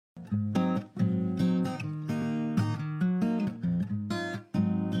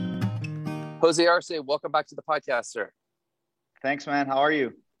Jose Arce, welcome back to the podcast, sir. Thanks, man. How are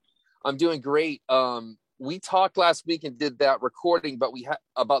you? I'm doing great. We talked last week and did that recording, but we had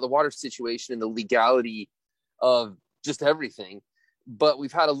about the water situation and the legality of just everything. But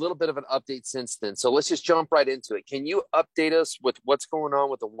we've had a little bit of an update since then. So let's just jump right into it. Can you update us with what's going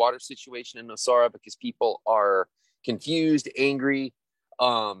on with the water situation in Nosara? Because people are confused, angry,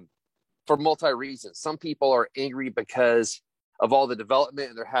 for multi reasons. Some people are angry because of all the development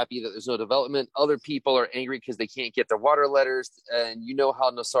and they're happy that there's no development. Other people are angry because they can't get their water letters. And you know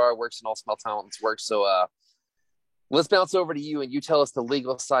how Nosara works and all small towns work. So let's bounce over to you and you tell us the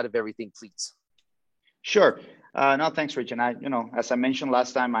legal side of everything, please. Sure. No, thanks, Rich. And as I mentioned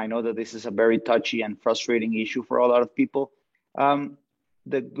last time, I know that this is a very touchy and frustrating issue for a lot of people.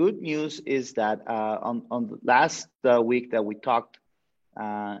 The good news is that on the last week that we talked,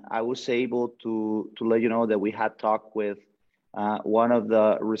 I was able to let you know that we had talked with one of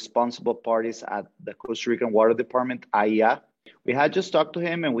the responsible parties at the Costa Rican Water Department, AIA. We had just talked to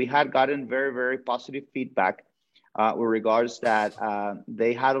him and we had gotten very, very positive feedback with regards that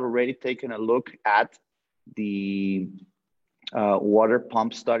they had already taken a look at the water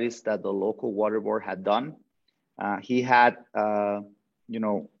pump studies that the local water board had done. He had,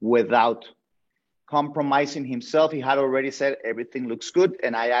 without compromising himself, he had already said everything looks good.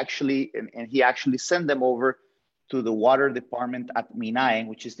 And he actually sent them over to the water department at MINAE,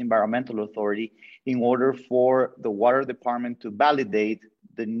 which is the environmental authority, in order for the water department to validate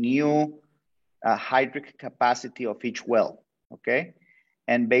the new hydric capacity of each well, okay?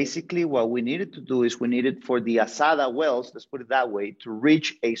 And basically what we needed to do is we needed for the Asada wells, let's put it that way, to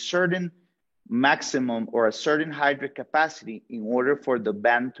reach a certain maximum or a certain hydric capacity in order for the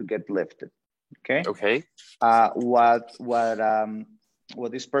ban to get lifted, okay? Okay. What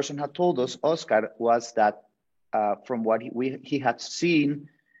this person had told us, Oscar, was that from what he had seen,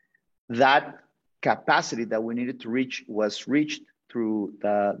 that capacity that we needed to reach was reached through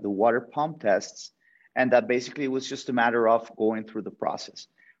the water pump tests, and that basically it was just a matter of going through the process.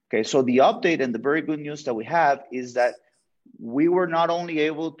 Okay, so the update and the very good news that we have is that we were not only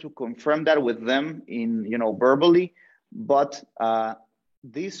able to confirm that with them in, verbally, but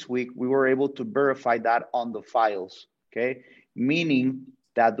this week we were able to verify that on the files, okay? Meaning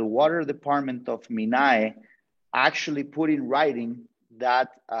that the water department of MINAE actually put in writing that,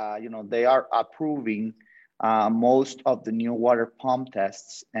 they are approving most of the new water pump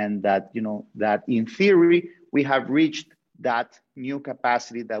tests, and that, that in theory, we have reached that new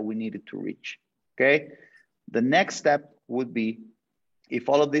capacity that we needed to reach, okay? The next step would be, if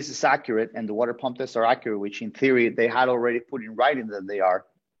all of this is accurate and the water pump tests are accurate, which in theory, they had already put in writing that they are,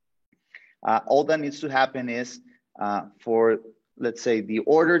 all that needs to happen is for, let's say, the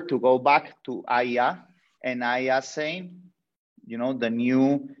order to go back to AIA, and AIA saying, the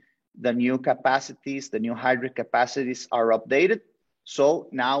new capacities, the new hydric capacities are updated. So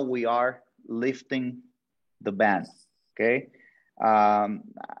now we are lifting the ban, okay?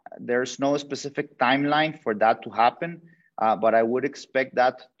 There's no specific timeline for that to happen, but I would expect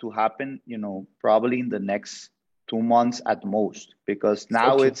that to happen, probably in the next 2 months at most, because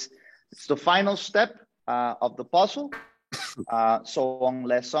now it's the final step of the puzzle. So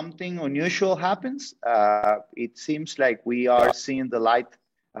unless something unusual happens, it seems like we are seeing the light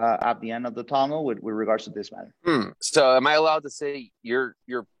at the end of the tunnel with regards to this matter. So am I allowed to say you're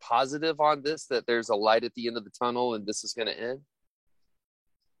positive on this, that there's a light at the end of the tunnel and this is going to end?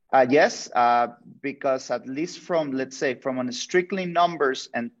 Yes, because at least from, let's say, from a strictly numbers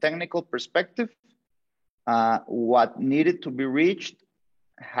and technical perspective, what needed to be reached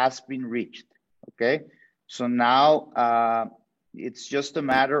has been reached, okay? So now it's just a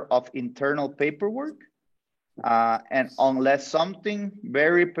matter of internal paperwork. And unless something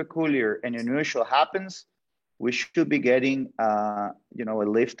very peculiar and unusual happens, we should be getting, a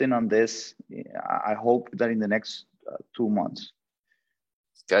lifting on this. I hope that in the next 2 months.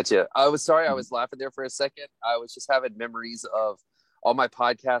 Gotcha. I was sorry. I was laughing there for a second. I was just having memories of all my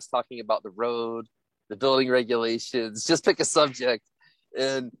podcasts talking about the road, the building regulations, just pick a subject.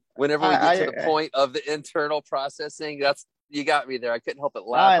 And whenever we get to the point of the internal processing, you got me there. I couldn't help but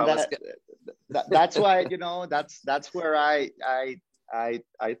laugh. That's why, that's where I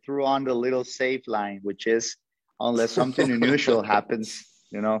threw on the little safe line, which is unless something unusual happens,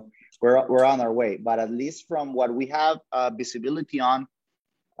 we're on our way. But at least from what we have visibility on,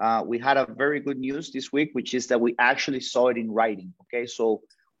 we had a very good news this week, which is that we actually saw it in writing. Okay, so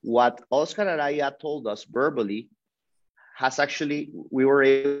what Oscar Araya told us verbally we were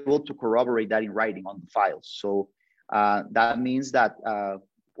able to corroborate that in writing on the files. So that means that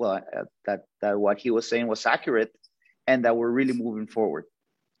that what he was saying was accurate, and that we're really moving forward.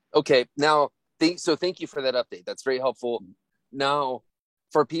 Okay. Now, thank you for that update. That's very helpful. Now,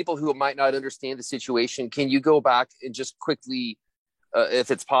 for people who might not understand the situation, can you go back and just quickly,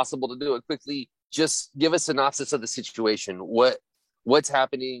 if it's possible to do it quickly, just give a synopsis of the situation? What's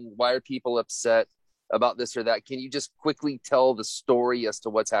happening? Why are people upset about this or that? Can you just quickly tell the story as to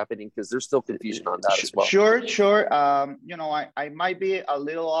what's happening? Because there's still confusion on that as well. Sure. I might be a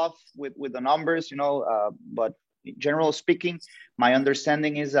little off with the numbers, but generally speaking, my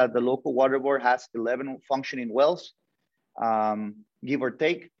understanding is that the local water board has 11 functioning wells, give or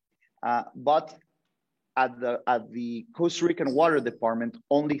take. But at the Costa Rican Water Department,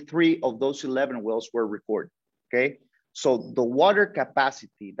 only 3 of those 11 wells were recorded. Okay, so the water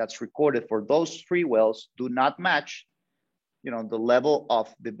capacity that's recorded for those 3 wells do not match, the level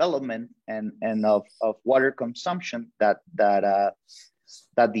of development and of water consumption that the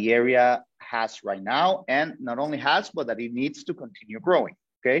area has right now, and not only has, but that it needs to continue growing.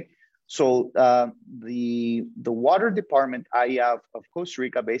 Okay, so the water department IEA of Costa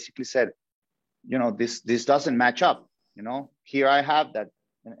Rica basically said, this doesn't match up. Here I have that,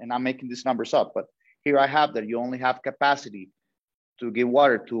 and I'm making these numbers up, but here I have that you only have capacity to give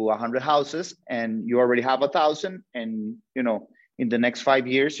water to 100 houses, and you already have 1,000, and in the next 5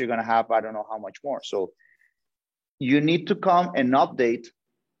 years you're going to have I don't know how much more. So you need to come and update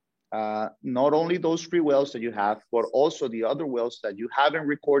not only those 3 wells that you have, but also the other wells that you haven't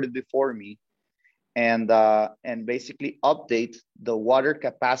recorded before me, and basically update the water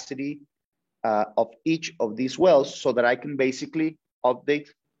capacity of each of these wells, so that I can basically update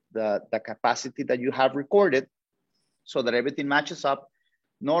the capacity that you have recorded, so that everything matches up,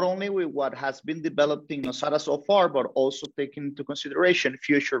 not only with what has been developed in Nosara so far, but also taking into consideration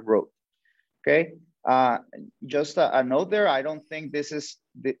future growth. Okay, just a note there. I don't think this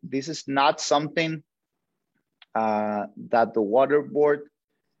is not something that the water board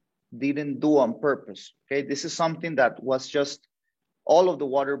didn't do on purpose. Okay, this is something that was just, all of the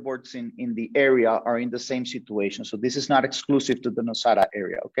water boards in the area are in the same situation. So this is not exclusive to the Nosara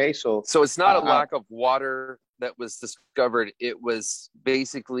area. Okay, so it's not a lack of water that was discovered. It was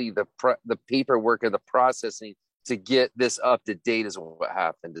basically the paperwork and the processing to get this up to date is what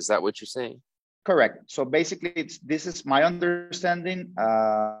happened. Is that what you're saying? Correct. So basically, this is my understanding.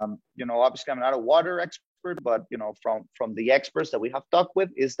 Obviously I'm not a water expert, but from the experts that we have talked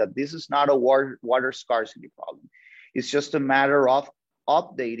with, is that this is not a water scarcity problem. It's just a matter of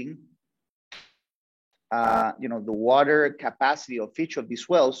updating, the water capacity of each of these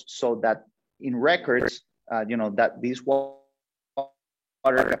wells, so that in records, that this water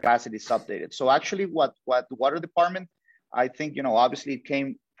capacity is updated. So actually, what the water department, I think, obviously it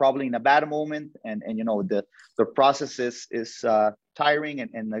came probably in a bad moment, and the process is tiring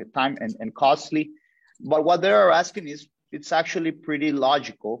and the time and costly. But what they are asking is, it's actually pretty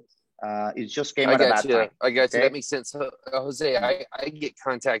logical. It just came at a bad time. I got you. That makes sense. Jose, I get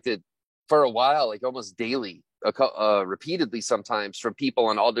contacted for a while, like almost daily, repeatedly sometimes, from people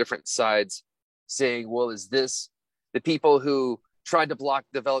on all different sides saying, well, is this the people who tried to block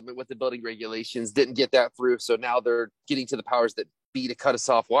development with the building regulations didn't get that through, so now they're getting to the powers that be to cut us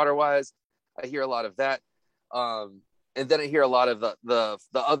off water-wise? I hear a lot of that. And then I hear a lot of the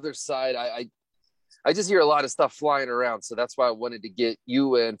other side. I just hear a lot of stuff flying around. So that's why I wanted to get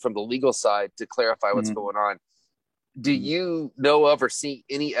you in from the legal side to clarify what's going on. Do you know of or see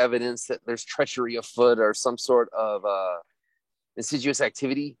any evidence that there's treachery afoot or some sort of insidious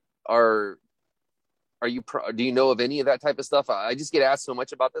activity? Do you know of any of that type of stuff? I just get asked so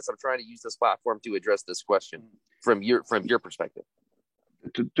much about this. I'm trying to use this platform to address this question from your perspective.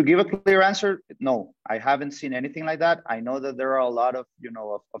 To give a clear answer, no, I haven't seen anything like that. I know that there are a lot of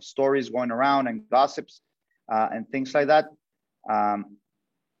of stories going around and gossips and things like that.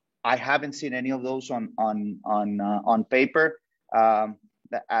 I haven't seen any of those on paper.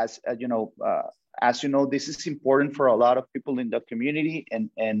 As you know, this is important for a lot of people in the community,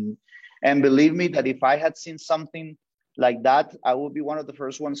 and believe me that if I had seen something like that, I would be one of the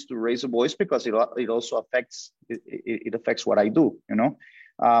first ones to raise a voice, because it also affects what I do,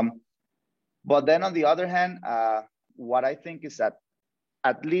 but then on the other hand, what I think is that,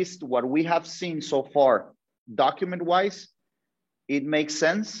 at least what we have seen so far, document wise, it makes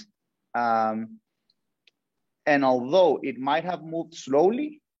sense. And although it might have moved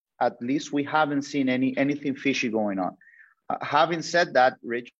slowly, at least we haven't seen anything fishy going on. Having said that,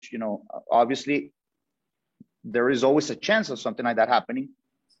 Rich, obviously there is always a chance of something like that happening.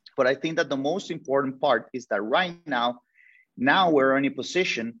 But I think that the most important part is that right now we're in a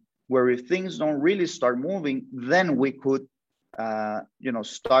position where if things don't really start moving, then we could,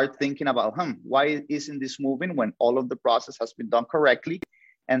 start thinking about, why isn't this moving when all of the process has been done correctly?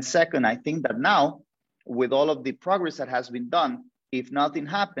 And second, I think that now, with all of the progress that has been done, if nothing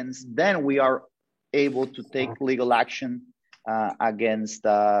happens, then we are able to take legal action against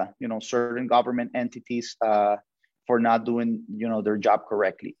certain government entities for not doing their job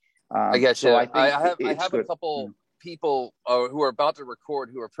correctly. I get so you. I think I have good. a couple people who are about to record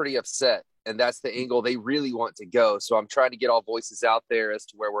who are pretty upset, and that's the angle they really want to go. So I'm trying to get all voices out there as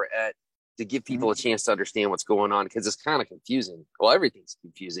to where we're at, to give people a chance to understand what's going on, because it's kind of confusing. Well, everything's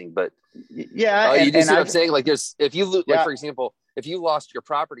confusing, but yeah, you do see what I'm saying? Like, like, for example, if you lost your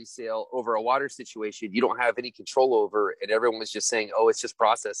property sale over a water situation you don't have any control over, and everyone was just saying, "Oh, it's just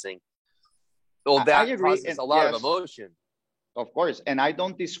processing." Well, that causes a lot of emotion. Of course, and I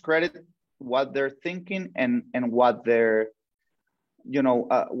don't discredit what they're thinking and what their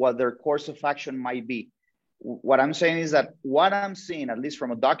what their course of action might be. What I'm saying is that what I'm seeing, at least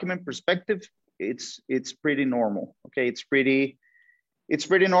from a document perspective, it's pretty normal. Okay, it's pretty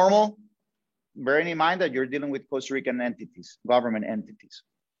normal, bearing in mind that you're dealing with Costa Rican entities, government entities.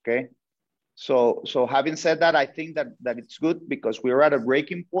 Okay, so having said that, I think that it's good, because we're at a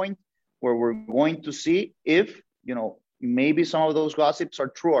breaking point where we're going to see if maybe some of those gossips are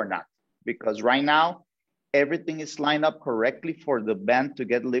true or not, because right now everything is lined up correctly for the ban to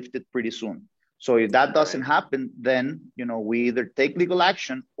get lifted pretty soon. So if that doesn't happen, then we either take legal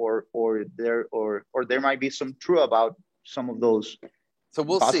action or there might be some truth about some of those. So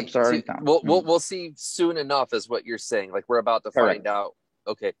we'll see. We'll see soon enough, is what you're saying. Like, we're about to find out.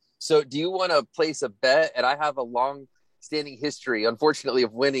 Okay. So do you want to place a bet? And I have a long-standing history, unfortunately,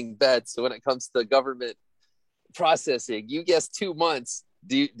 of winning bets. So when it comes to government processing, you guessed 2 months.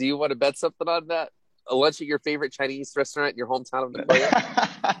 Do you want to bet something on that? A lunch at your favorite Chinese restaurant in your hometown of Nicoya?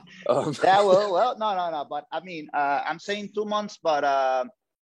 Yeah, well, no. But I mean, I'm saying 2 months, but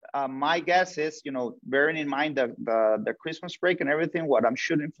my guess is, bearing in mind the Christmas break and everything, what I'm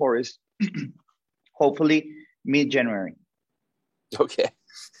shooting for is hopefully mid-January. Okay.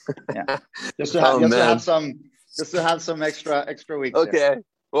 Yeah. Just to have some extra weeks. Okay. There.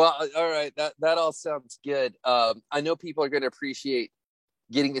 Well, all right. That all sounds good. I know people are going to appreciate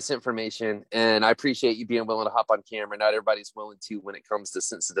getting this information, and I appreciate you being willing to hop on camera. Not everybody's willing to when it comes to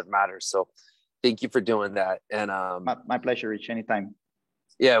sensitive matters. So thank you for doing that. And my pleasure, Rich. Anytime.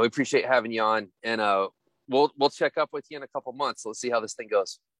 Yeah, we appreciate having you on, and we'll check up with you in a couple months. Let's see how this thing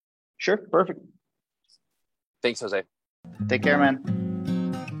goes. Sure. Perfect. Thanks, Jose. Take care, man.